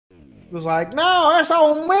was like, no, that's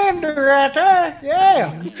old Mender right there.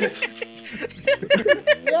 Yeah.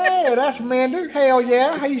 Yeah, that's Mender. Hell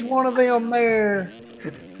yeah. He's one of them there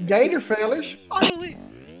gator fellas. Oh, wait.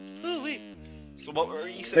 Oh, wait. So what were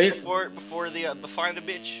you saying before the behind a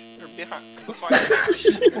bitch? Or behind a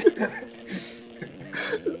bitch?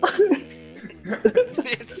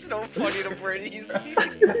 It's so funny to Bernie's.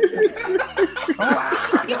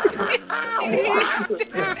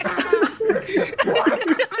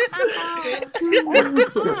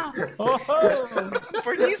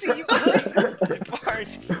 Bernice, you good?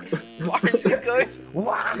 Barnes, you good?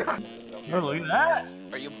 Oh, look at that!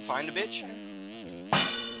 Are you behind a bitch?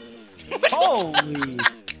 Holy!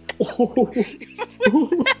 What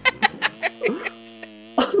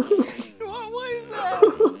was that?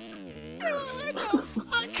 What the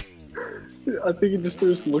fuck? I think he just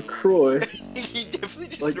threw some LaCroix, He definitely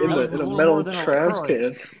just like threw in a metal trash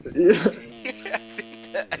can. Yeah.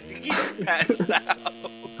 I think he just passed out.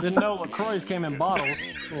 Didn't know LaCroix came in bottles.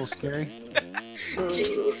 A little scary.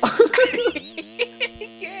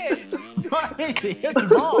 Yeah. Why he hit the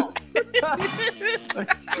ball? Oh my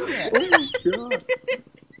god.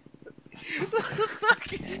 What the fuck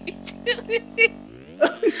is he doing? I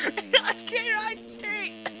can't ride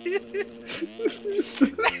straight.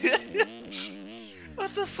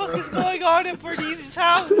 What the fuck is going on at Bernice's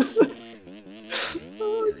house?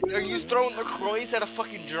 Oh my god. Are you throwing LaCroix at a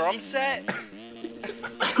fucking drum set?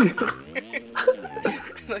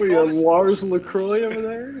 Like, We got Lars LaCroix over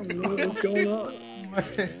there? I don't know what's going on.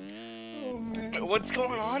 Oh, man. what's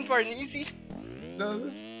going on, Barnese?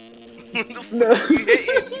 Nothing. What the fuck are you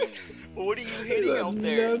hitting? What are you hitting out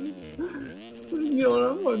there? You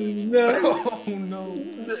know what I'm doing? Oh, no.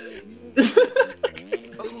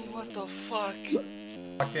 Oh, what the fuck?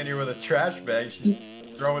 Walked in here with a trash bag, she's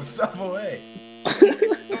throwing stuff away.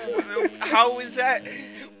 How is that?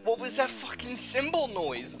 What was that fucking cymbal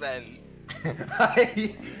noise then?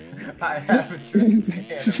 I have a trash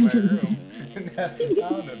can in my room, and that's the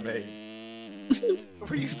sound it made.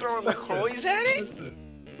 Were you throwing LaCroix at it?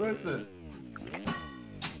 Listen.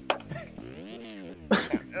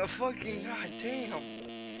 Fucking goddamn.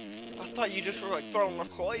 I thought you just were like throwing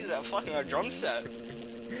LaCroix at fucking a drum set.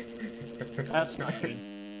 That's not good.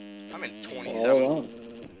 I'm in Hold 27. on.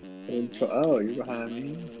 Oh, you're behind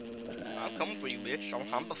me. I'm coming for you, bitch.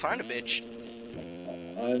 I'm behind a bitch.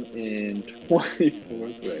 I'm in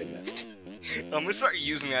 24th right now. I'm gonna start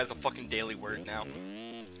using that as a fucking daily word now.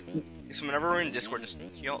 So whenever we're in Discord, just,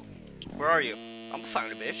 yo, where are you? I'm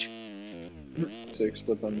behind a bitch. 6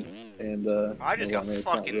 with them, and I just got it's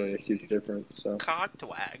fucking not really a huge difference. So. Cock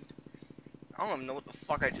twagged. I don't even know what the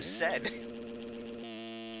fuck I just said.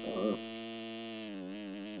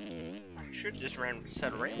 I should just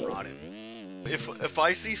set a ramrod in. If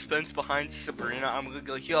I see Spence behind Sabrina, I'm gonna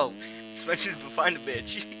go, yo, Spence is behind a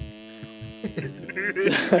bitch.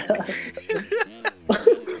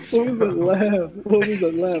 What was that laugh? What was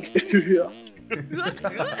that laugh?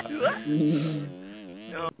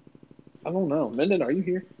 I don't know. Menden, are you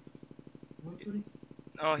here?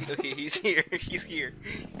 Oh, okay, he's here. He's here.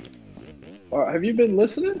 Have you been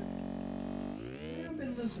listening? I've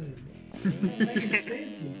been listening. Making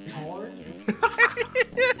sense, you tard.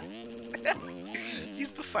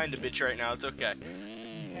 He's behind a bitch right now. It's okay.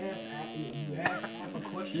 You asked half a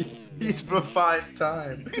question. He's behind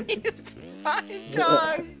time. He's behind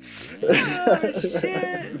time. Oh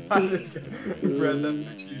shit. I just read that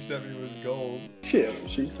picture you sent me was gold. Shit,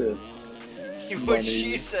 she said. What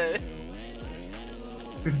she said.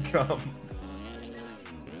 Come.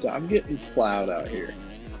 So I'm getting plowed out here.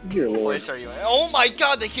 Dear What Lord. place are you in? Oh my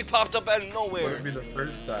god, the kid popped up out of nowhere. Wouldn't be the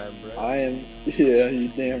first time, bro. I am. Yeah, you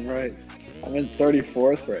damn right. I'm in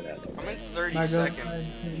 34th right now. I'm in My 32nd. God,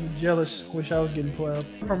 I'm jealous. Wish I was getting plowed.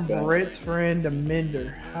 From Brett's friend to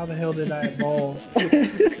Mender. How the hell did I evolve?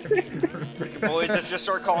 Boys, let's just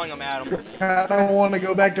start calling him Adam. I don't want to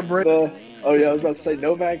go back to Brett. Oh yeah, I was about to say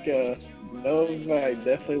Novak. Novak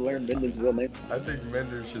definitely learned Menden's real name. I think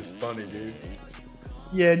Mender's just funny, dude.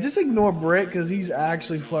 Yeah, just ignore Brett because he's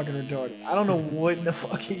actually fucking retarded. I don't know what in the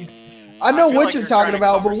fuck he's. I know feel what like you're you're talking trying to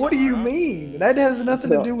about, cover but what do you something, huh? mean? That has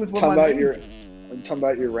nothing to do with what my name. I'm talking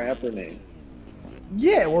about your rapper name.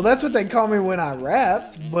 Yeah, well, that's what they call me when I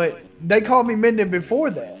rapped, but they called me Menden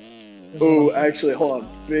before that. That's Oh, what I'm- actually, hold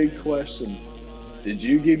on. Big question. Did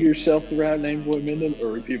you give yourself the rap name Boy Menden,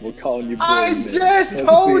 or were people calling you Boy I Menden? just Let's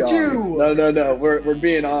told be honest. you! No. We're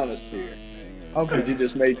being honest here. Did Okay, you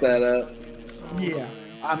just make that up? yeah,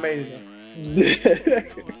 I made it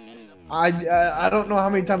up. I don't know how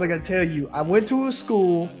many times I gotta tell you. I went to a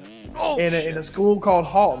school Oh, in shit. a school called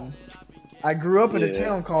Halton. I grew up in a Yeah.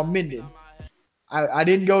 town called Minden. I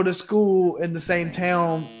didn't go to school in the same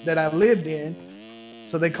town that I lived in,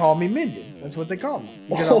 so they called me Minden. That's what they called me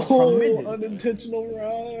because I was from Oh, Minden. unintentional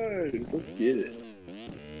rise. Let's get it.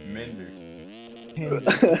 Mender.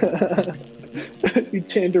 You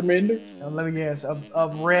tender mender? Now, let me guess.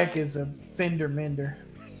 A wreck is a fender mender.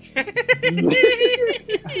 You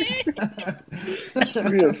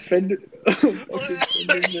a fender? Fucking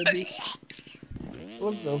fender mender.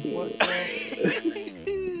 What the fuck?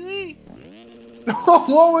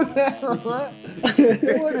 What was that?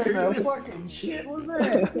 What in the fucking shit was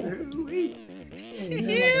that?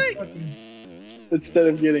 Instead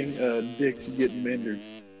of getting dick, you get mendered.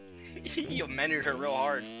 You mendered her real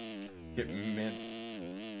hard. Get minced.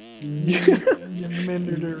 You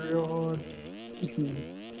mended it real hard.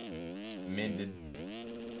 Mended.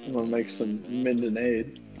 I'm gonna make some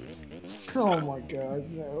mendenade. Oh my god,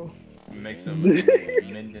 no. Make some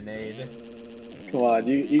mendenade. Come on,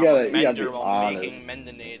 you gotta be Mender while honest. making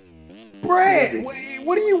mendenade. Brett,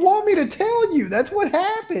 what do you want me to tell you? That's what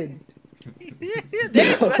happened.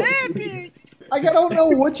 That's what happened. Like, I don't know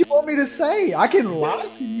what you want me to say. I can lie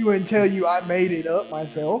to you and tell you I made it up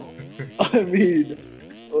myself. I mean,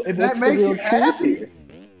 If that what's the makes real you truth happy. here?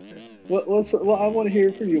 Well, I want to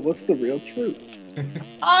hear from you. What's the real truth?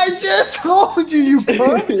 I just told you, you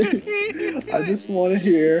cunt. I just want to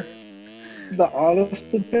hear the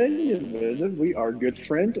honest opinion, man. We are good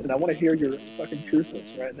friends, and I want to hear your fucking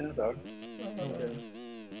truthness right now, dog.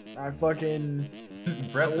 I fucking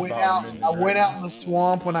Brett's went about out. mended I went right out in the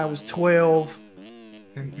swamp when I was 12.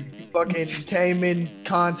 Fucking came in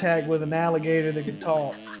contact with an alligator that could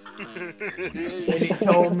talk, and he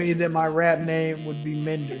told me that my rap name would be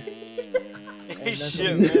Mender. And that's,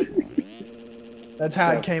 Shit, man. that's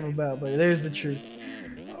how it came about. But there's the truth.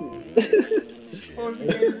 What was the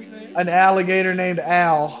gator's name? An alligator named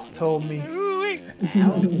Al told me. Ooh-wee. That's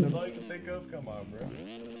all you can think of? Come on, bro.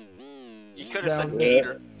 You could have That said was-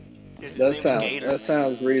 Gator. His name was Gator. That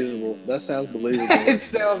sounds reasonable. That sounds believable. It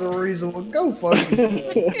sounds reasonable. Go fuck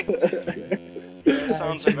yourself. That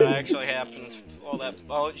sounds like it actually happened. All that.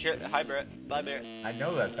 Oh shit. Hi, Brett. Bye, Brett. I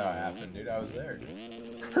know that's how it happened, dude. I was there.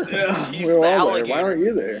 He's We're the all there. alligator. Why aren't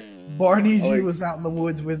you there? Barney's Oh, wait. was out in the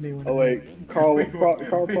woods with me. When Oh wait, Carl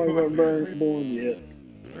probably wasn't born yet.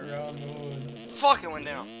 We're on the woods. Fuck, it went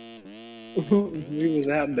down. We was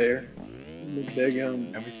out there,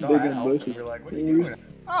 digging And we saw digging Al, bushes. and we were like, what are We you was- doing?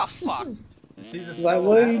 Oh, fuck. You see this Like, fella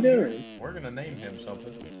what are you Adam here? doing? We're gonna name him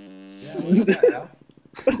something. Yeah, what's that, Al?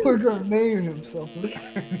 we're gonna name him something.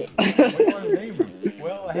 What do you want to name him?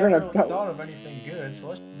 Well, I We're haven't gonna really thought of anything good, so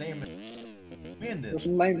let's name it Mended. What's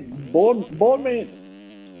his name? Board man.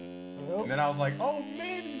 And then I was like, oh,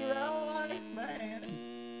 Mender, I like man.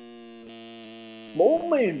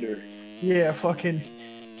 Boulmander. Yeah, fucking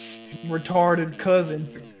retarded cousin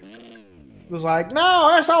was like, no,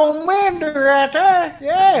 that's old Mender right there.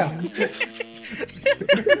 Yeah.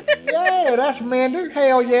 Yeah, that's Mender.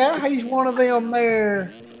 Hell yeah. He's one of them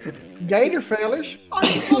there gator fellas. I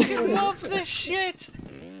fucking love this shit.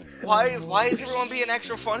 Why is everyone being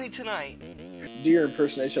extra funny tonight? Do your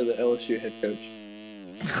impersonation of the LSU head coach.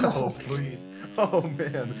 Oh, please. Oh,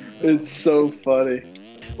 man. It's so funny.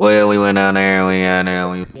 Well, we went down there, we went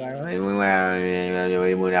out and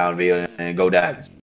we went out and go down.